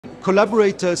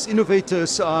collaborators,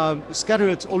 innovators are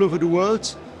scattered all over the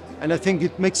world, and I think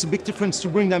it makes a big difference to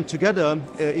bring them together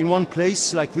in one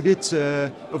place, like we did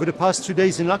over the past 2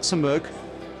 days in Luxembourg,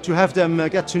 to have them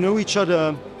get to know each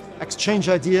other, exchange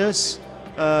ideas,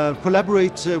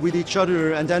 collaborate with each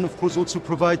other, and then of course also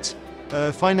provide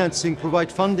financing,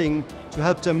 provide funding to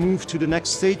help them move to the next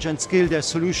stage and scale their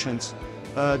solutions.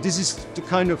 This is the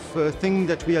kind of thing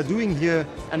that we are doing here,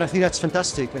 and I think that's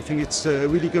fantastic. I think it's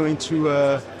really going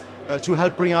to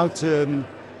help bring out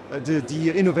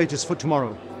the innovators for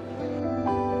tomorrow.